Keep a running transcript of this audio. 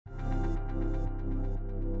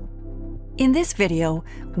In this video,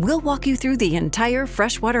 we'll walk you through the entire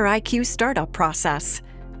FreshWater IQ startup process.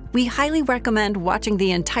 We highly recommend watching the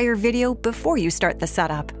entire video before you start the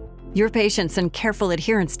setup. Your patience and careful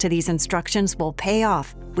adherence to these instructions will pay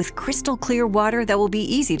off with crystal clear water that will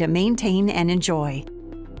be easy to maintain and enjoy.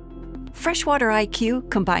 FreshWater IQ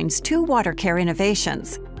combines two water care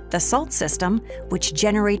innovations: the salt system, which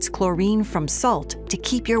generates chlorine from salt to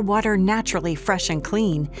keep your water naturally fresh and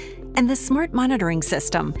clean, and the smart monitoring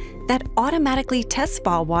system that automatically tests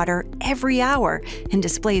spa water every hour and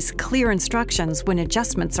displays clear instructions when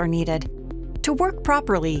adjustments are needed. To work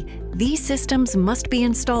properly, these systems must be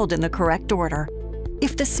installed in the correct order.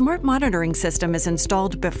 If the smart monitoring system is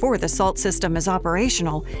installed before the salt system is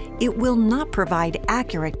operational, it will not provide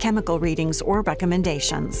accurate chemical readings or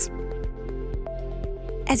recommendations.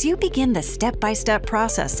 As you begin the step-by-step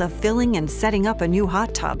process of filling and setting up a new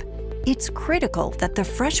hot tub, it's critical that the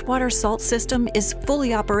FreshWater Salt System is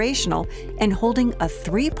fully operational and holding a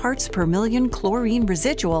 3 parts per million chlorine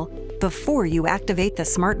residual before you activate the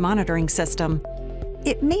smart monitoring system.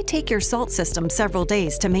 It may take your salt system several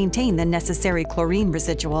days to maintain the necessary chlorine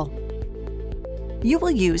residual. You will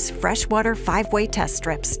use FreshWater 5-way test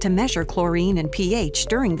strips to measure chlorine and pH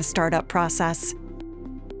during the startup process.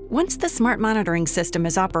 Once the smart monitoring system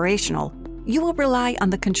is operational, you will rely on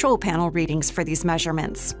the control panel readings for these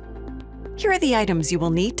measurements. Here are the items you will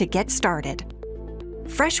need to get started: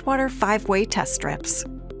 FreshWater 5-way test strips,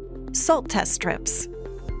 salt test strips,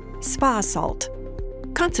 spa salt,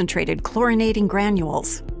 concentrated chlorinating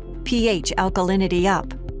granules, pH alkalinity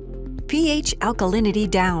up, pH alkalinity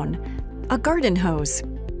down, a garden hose,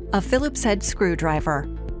 a Phillips head screwdriver,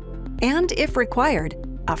 and, if required,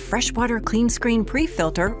 a FreshWater Clean Screen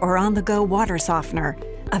pre-filter or on-the-go water softener,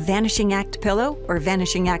 a Vanishing Act pillow or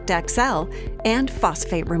Vanishing Act XL, and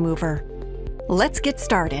phosphate remover. Let's get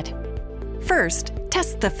started. First,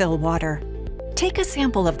 test the fill water. Take a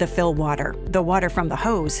sample of the fill water, the water from the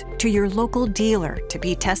hose, to your local dealer to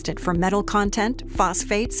be tested for metal content,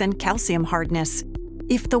 phosphates, and calcium hardness.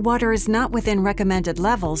 If the water is not within recommended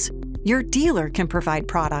levels, your dealer can provide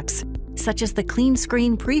products, such as the Clean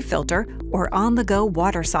Screen pre-filter or on-the-go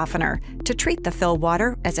water softener, to treat the fill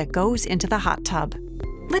water as it goes into the hot tub.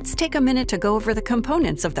 Let's take a minute to go over the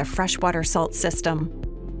components of the FreshWater Salt System.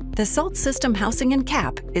 The salt system housing and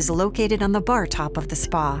cap is located on the bar top of the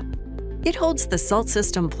spa. It holds the salt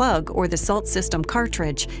system plug or the salt system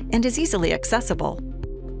cartridge and is easily accessible.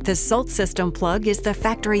 The salt system plug is the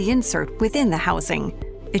factory insert within the housing.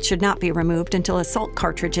 It should not be removed until a salt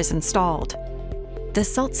cartridge is installed. The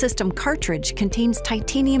salt system cartridge contains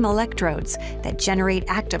titanium electrodes that generate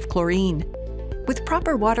active chlorine. With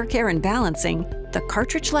proper water care and balancing, the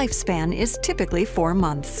cartridge lifespan is typically 4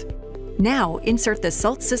 months. Now insert the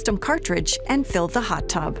salt system cartridge and fill the hot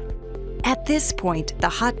tub. At this point, the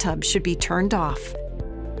hot tub should be turned off.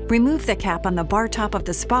 Remove the cap on the bar top of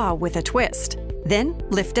the spa with a twist, then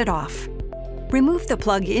lift it off. Remove the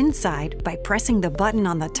plug inside by pressing the button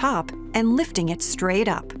on the top and lifting it straight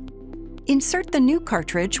up. Insert the new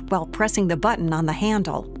cartridge while pressing the button on the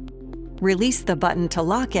handle. Release the button to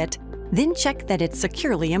lock it, then check that it's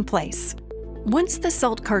securely in place. Once the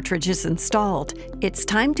salt cartridge is installed, it's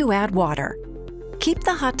time to add water. Keep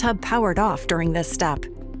the hot tub powered off during this step.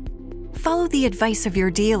 Follow the advice of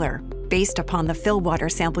your dealer, based upon the fill water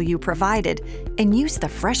sample you provided, and use the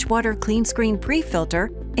FreshWater Clean Screen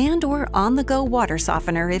pre-filter and/or on-the-go water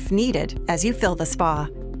softener if needed as you fill the spa.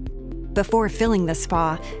 Before filling the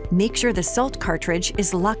spa, make sure the salt cartridge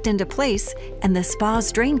is locked into place and the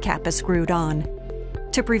spa's drain cap is screwed on.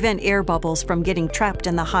 To prevent air bubbles from getting trapped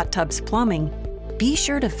in the hot tub's plumbing, be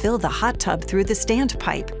sure to fill the hot tub through the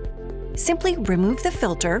standpipe. Simply remove the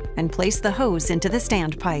filter and place the hose into the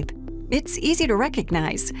standpipe. It's easy to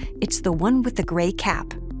recognize. It's the one with the gray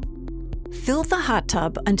cap. Fill the hot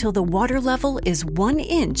tub until the water level is 1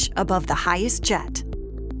 inch above the highest jet.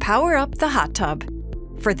 Power up the hot tub.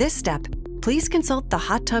 For this step, please consult the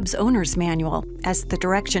hot tub's owner's manual, as the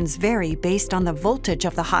directions vary based on the voltage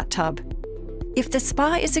of the hot tub. If the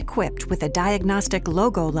spa is equipped with a diagnostic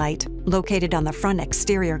logo light located on the front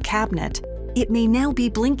exterior cabinet, it may now be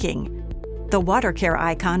blinking. The water care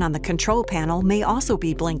icon on the control panel may also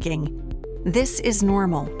be blinking. This is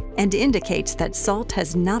normal and indicates that salt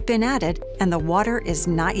has not been added and the water is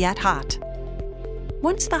not yet hot.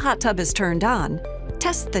 Once the hot tub is turned on,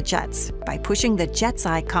 test the jets by pushing the jets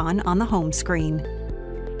icon on the home screen.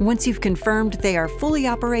 Once you've confirmed they are fully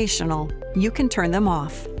operational, you can turn them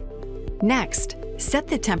off. Next, set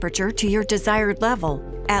the temperature to your desired level,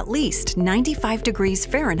 at least 95 degrees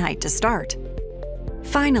Fahrenheit to start.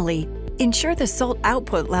 Finally, ensure the salt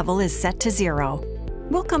output level is set to 0.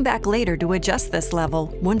 We'll come back later to adjust this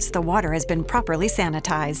level once the water has been properly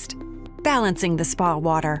sanitized. Balancing the spa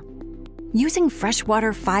water. Using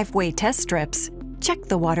FreshWater 5-way test strips, check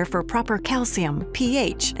the water for proper calcium,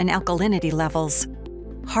 pH, and alkalinity levels.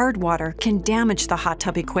 Hard water can damage the hot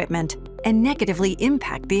tub equipment and negatively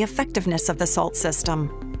impact the effectiveness of the salt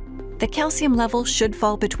system. The calcium level should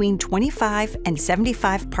fall between 25 and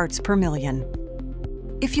 75 parts per million.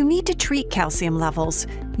 If you need to treat calcium levels,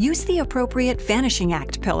 use the appropriate Vanishing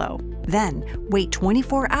Act pillow. Then, wait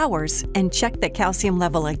 24 hours and check the calcium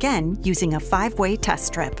level again using a 5-way test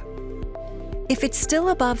strip. If it's still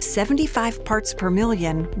above 75 parts per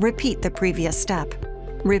million, repeat the previous step.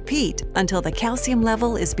 Repeat until the calcium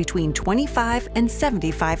level is between 25 and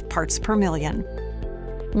 75 parts per million.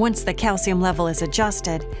 Once the calcium level is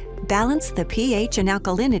adjusted, balance the pH and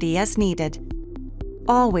alkalinity as needed.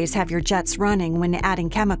 Always have your jets running when adding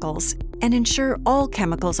chemicals, and ensure all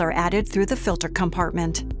chemicals are added through the filter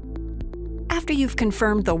compartment. After you've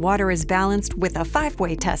confirmed the water is balanced with a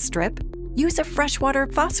 5-way test strip, use a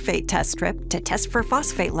FreshWater phosphate test strip to test for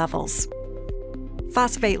phosphate levels.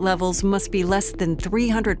 Phosphate levels must be less than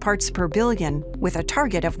 300 parts per billion, with a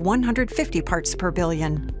target of 150 parts per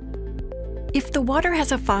billion. If the water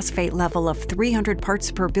has a phosphate level of 300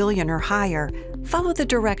 parts per billion or higher, follow the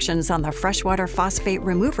directions on the FreshWater phosphate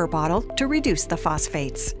remover bottle to reduce the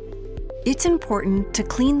phosphates. It's important to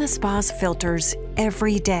clean the spa's filters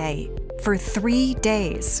every day for 3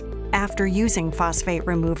 days after using phosphate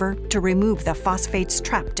remover to remove the phosphates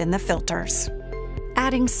trapped in the filters.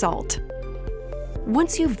 Adding salt.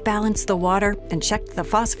 Once you've balanced the water and checked the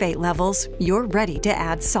phosphate levels, you're ready to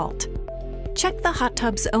add salt. Check the hot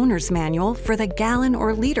tub's owner's manual for the gallon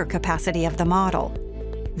or liter capacity of the model.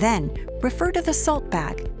 Then, refer to the salt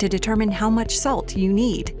bag to determine how much salt you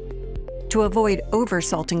need. To avoid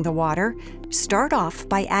oversalting the water, start off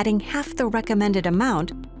by adding half the recommended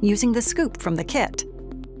amount using the scoop from the kit.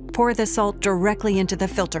 Pour the salt directly into the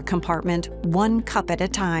filter compartment 1 cup at a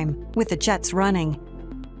time, with the jets running.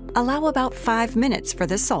 Allow about 5 minutes for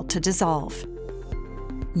the salt to dissolve.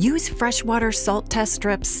 Use FreshWater salt test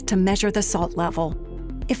strips to measure the salt level.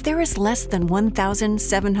 If there is less than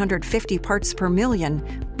 1,750 parts per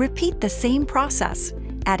million, repeat the same process,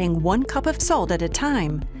 adding 1 cup of salt at a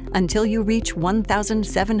time until you reach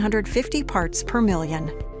 1,750 parts per million.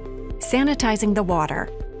 Sanitizing the water.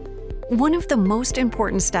 One of the most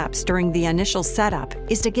important steps during the initial setup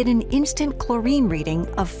is to get an instant chlorine reading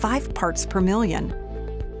of 5 parts per million.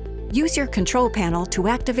 Use your control panel to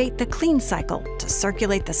activate the clean cycle to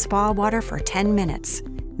circulate the spa water for 10 minutes.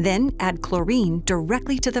 Then add chlorine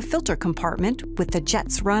directly to the filter compartment with the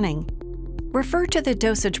jets running. Refer to the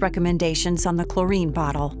dosage recommendations on the chlorine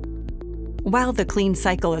bottle. While the clean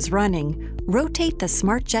cycle is running, rotate the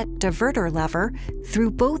SmartJet diverter lever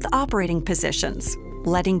through both operating positions,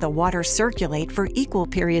 letting the water circulate for equal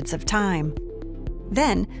periods of time.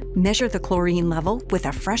 Then, measure the chlorine level with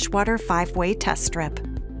a FreshWater 5-way test strip.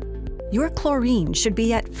 Your chlorine should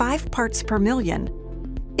be at 5 parts per million.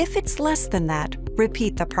 If it's less than that,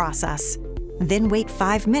 repeat the process. Then wait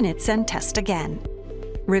 5 minutes and test again.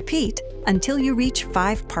 Repeat until you reach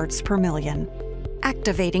 5 parts per million.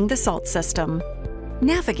 Activating the salt system.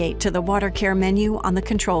 Navigate to the Water Care menu on the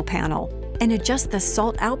control panel and adjust the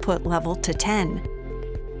salt output level to 10.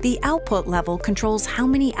 The output level controls how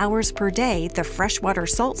many hours per day the FreshWater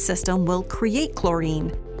Salt System will create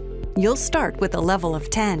chlorine. You'll start with a level of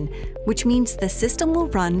 10, which means the system will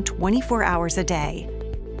run 24 hours a day.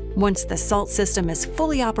 Once the salt system is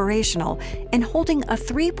fully operational and holding a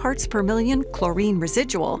 3 parts per million chlorine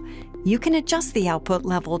residual, you can adjust the output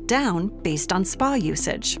level down based on spa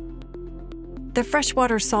usage. The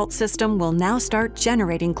FreshWater Salt System will now start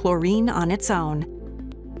generating chlorine on its own.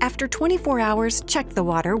 After 24 hours, check the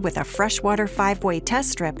water with a FreshWater 5-way test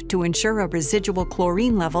strip to ensure a residual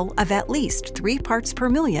chlorine level of at least 3 parts per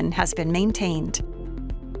million has been maintained.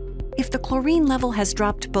 If the chlorine level has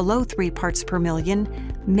dropped below 3 parts per million,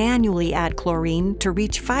 manually add chlorine to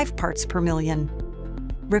reach 5 parts per million.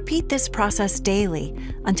 Repeat this process daily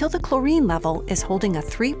until the chlorine level is holding a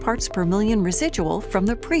 3 parts per million residual from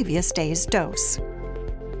the previous day's dose.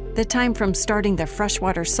 The time from starting the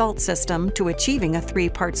FreshWater Salt System to achieving a 3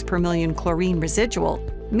 parts per million chlorine residual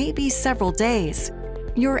may be several days.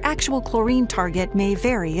 Your actual chlorine target may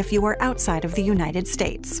vary if you are outside of the United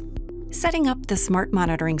States. Setting up the smart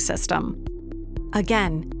monitoring system.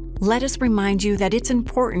 Again, let us remind you that it's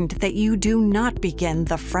important that you do not begin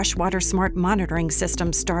the FreshWater Smart Monitoring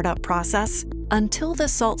System startup process until the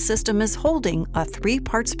salt system is holding a 3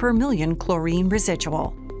 parts per million chlorine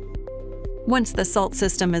residual. Once the salt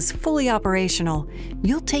system is fully operational,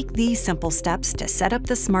 you'll take these simple steps to set up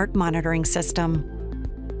the smart monitoring system.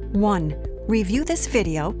 1. Review this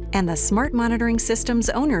video and the Smart Monitoring System's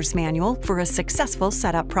owner's manual for a successful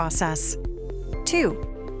setup process.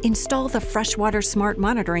 2. Install the FreshWater Smart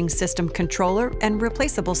Monitoring System controller and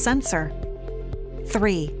replaceable sensor.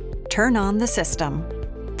 3. Turn on the system.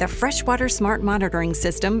 The FreshWater Smart Monitoring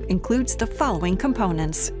System includes the following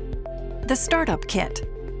components: the startup kit,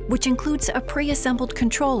 which includes a pre-assembled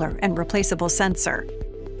controller and replaceable sensor,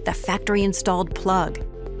 the factory-installed plug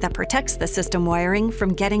that protects the system wiring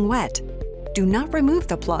from getting wet. Do not remove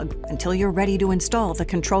the plug until you're ready to install the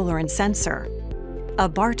controller and sensor. A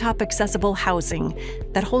bar-top accessible housing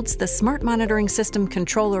that holds the Smart Monitoring System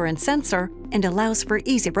controller and sensor and allows for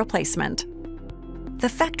easy replacement. The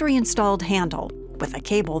factory-installed handle with a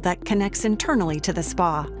cable that connects internally to the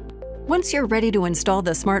spa. Once you're ready to install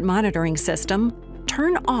the Smart Monitoring System,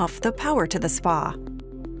 turn off the power to the spa.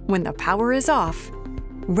 When the power is off,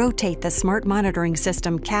 rotate the Smart Monitoring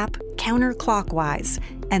System cap counterclockwise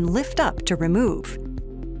and lift up to remove.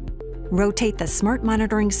 Rotate the Smart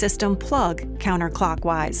Monitoring System plug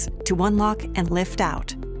counterclockwise to unlock and lift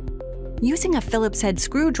out. Using a Phillips head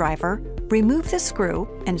screwdriver, remove the screw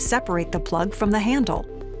and separate the plug from the handle.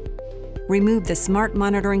 Remove the Smart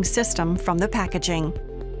Monitoring System from the packaging.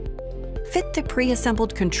 Fit the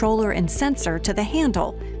pre-assembled controller and sensor to the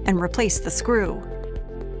handle and replace the screw.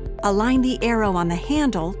 Align the arrow on the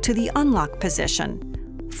handle to the unlock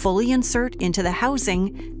position. Fully insert into the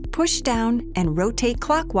housing, push down and rotate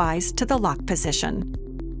clockwise to the lock position.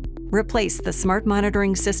 Replace the Smart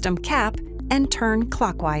Monitoring System cap and turn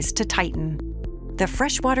clockwise to tighten. The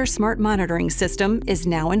FreshWater Smart Monitoring System is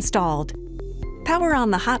now installed. Power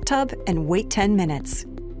on the hot tub and wait 10 minutes.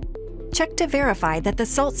 Check to verify that the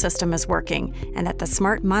salt system is working and that the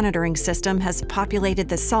Smart Monitoring System has populated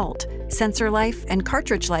the salt, sensor life, and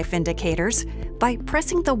cartridge life indicators by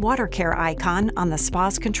pressing the water care icon on the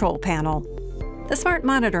spa's control panel. The Smart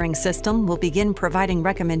Monitoring System will begin providing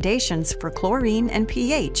recommendations for chlorine and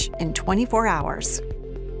pH in 24 hours.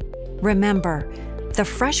 Remember, the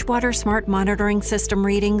FreshWater Smart Monitoring System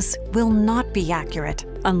readings will not be accurate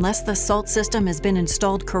unless the salt system has been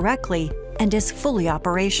installed correctly and is fully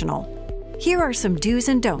operational. Here are some do's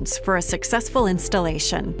and don'ts for a successful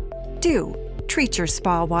installation. Do: treat your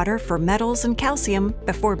spa water for metals and calcium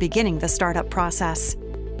before beginning the startup process.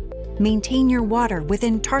 Maintain your water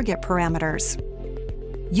within target parameters.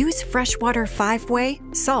 Use FreshWater 5-way,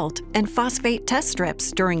 salt, and phosphate test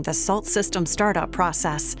strips during the salt system startup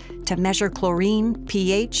process to measure chlorine,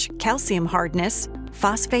 pH, calcium hardness,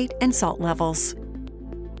 phosphate, and salt levels.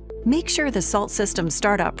 Make sure the salt system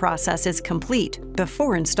startup process is complete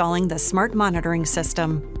before installing the Smart Monitoring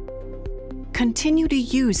System. Continue to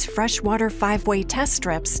use FreshWater 5-way test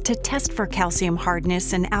strips to test for calcium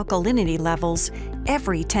hardness and alkalinity levels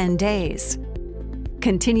every 10 days.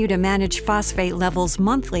 Continue to manage phosphate levels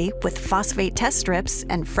monthly with phosphate test strips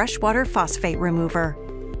and FreshWater phosphate remover.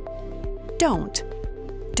 Don't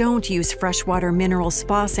use FreshWater mineral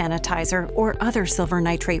spa sanitizer or other silver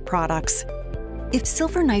nitrate products. If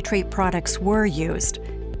silver nitrate products were used,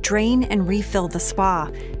 drain and refill the spa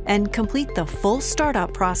and complete the full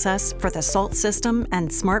startup process for the salt system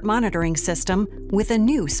and Smart Monitoring System with a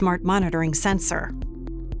new Smart Monitoring sensor.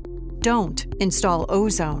 Don't install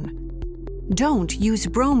ozone. Don't use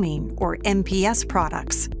bromine or MPS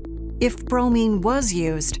products. If bromine was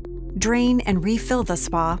used, drain and refill the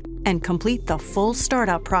spa and complete the full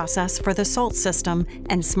startup process for the salt system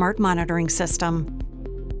and Smart Monitoring System.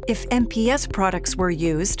 If MPS products were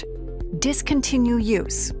used, discontinue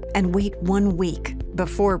use and wait 1 week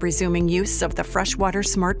before resuming use of the FreshWater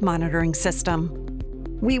Smart Monitoring System.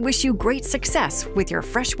 We wish you great success with your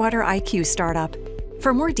FreshWater IQ startup.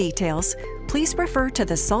 For more details, please refer to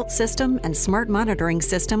the Salt System and Smart Monitoring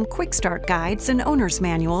System Quick Start Guides and Owner's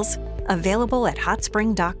Manuals available at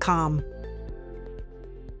hotspring.com.